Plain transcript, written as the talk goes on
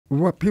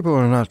What people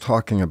are not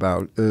talking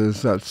about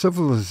is that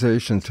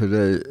civilization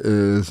today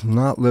is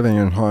not living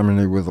in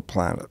harmony with the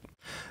planet.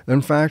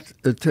 In fact,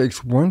 it takes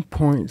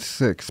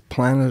 1.6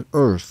 planet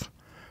Earth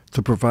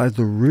to provide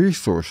the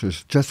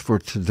resources just for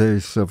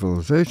today's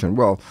civilization.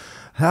 Well,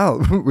 hell,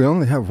 we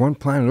only have one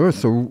planet Earth,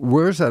 so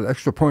where's that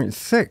extra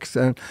 0.6?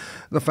 And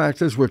the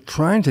fact is we're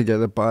trying to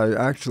get it by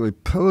actually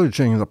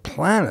pillaging the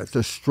planet,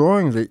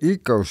 destroying the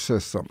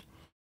ecosystem,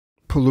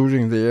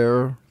 polluting the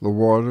air, the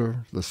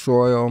water, the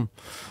soil,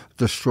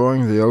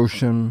 destroying the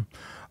ocean.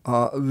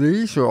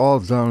 These are all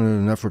done in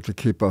an effort to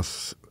keep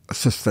us,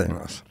 sustain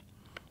us.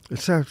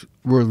 It's that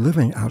we're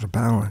living out of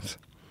balance.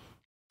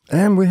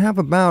 And we have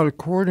about,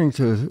 according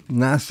to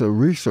NASA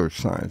research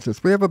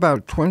scientists, we have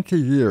about 20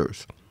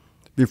 years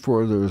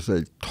before there's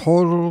a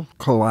total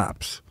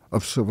collapse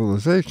of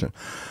civilization.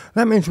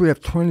 That means we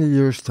have 20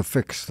 years to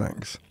fix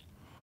things.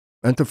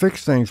 And to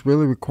fix things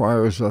really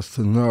requires us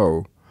to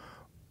know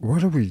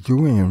what are we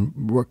doing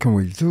and what can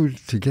we do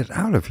to get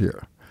out of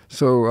here.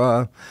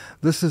 So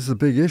this is the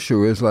big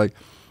issue, is like,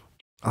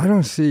 I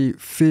don't see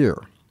fear.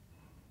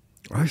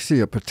 I see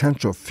a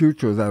potential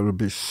future that would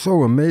be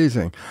so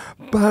amazing,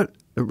 but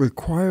it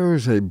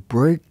requires a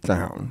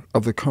breakdown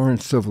of the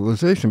current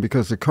civilization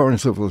because the current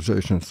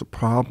civilization is the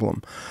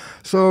problem.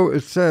 So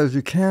it says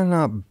you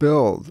cannot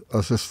build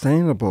a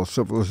sustainable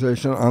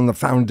civilization on the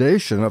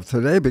foundation of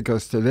today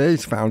because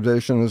today's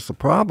foundation is the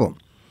problem.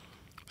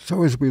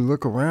 So as we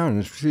look around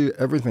and see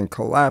everything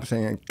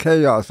collapsing and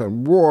chaos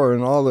and war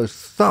and all this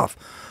stuff,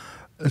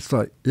 it's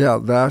like, yeah,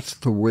 that's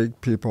to wake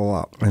people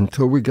up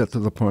until we get to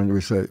the point where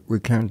we say, we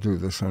can't do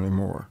this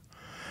anymore.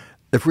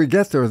 If we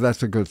get there,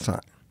 that's a good sign.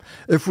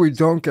 If we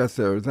don't get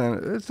there, then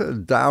it's a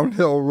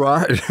downhill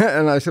ride.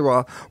 And I said,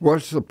 well,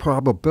 what's the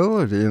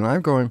probability? And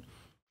I'm going,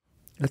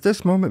 at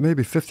this moment,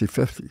 maybe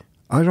 50-50.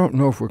 I don't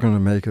know if we're going to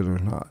make it or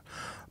not.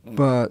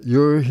 But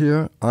you're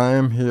here, I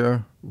am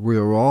here, we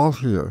are all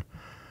here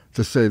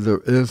to say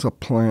there is a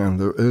plan,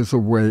 there is a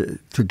way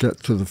to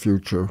get to the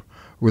future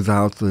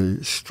without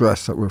the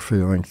stress that we're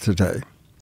feeling today.